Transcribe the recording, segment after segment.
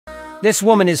This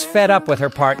woman is fed up with her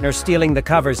partner stealing the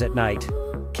covers at night.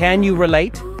 Can you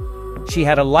relate? She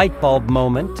had a light bulb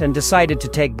moment and decided to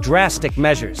take drastic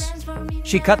measures.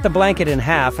 She cut the blanket in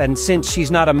half, and since she's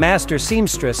not a master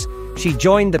seamstress, she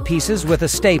joined the pieces with a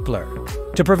stapler.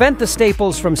 To prevent the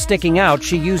staples from sticking out,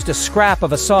 she used a scrap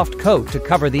of a soft coat to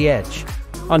cover the edge.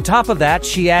 On top of that,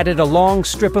 she added a long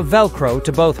strip of Velcro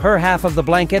to both her half of the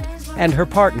blanket and her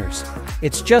partner's.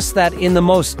 It's just that in the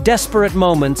most desperate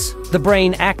moments, the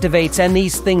brain activates and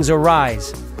these things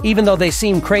arise, even though they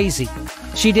seem crazy.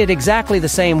 She did exactly the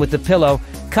same with the pillow,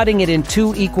 cutting it in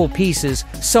 2 equal pieces,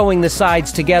 sewing the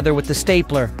sides together with the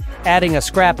stapler, adding a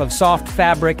scrap of soft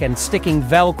fabric and sticking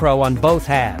Velcro on both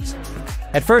halves.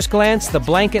 At first glance, the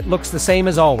blanket looks the same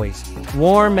as always,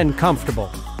 warm and comfortable.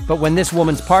 But when this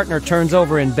woman's partner turns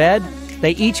over in bed,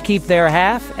 they each keep their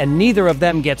half, and neither of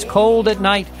them gets cold at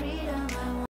night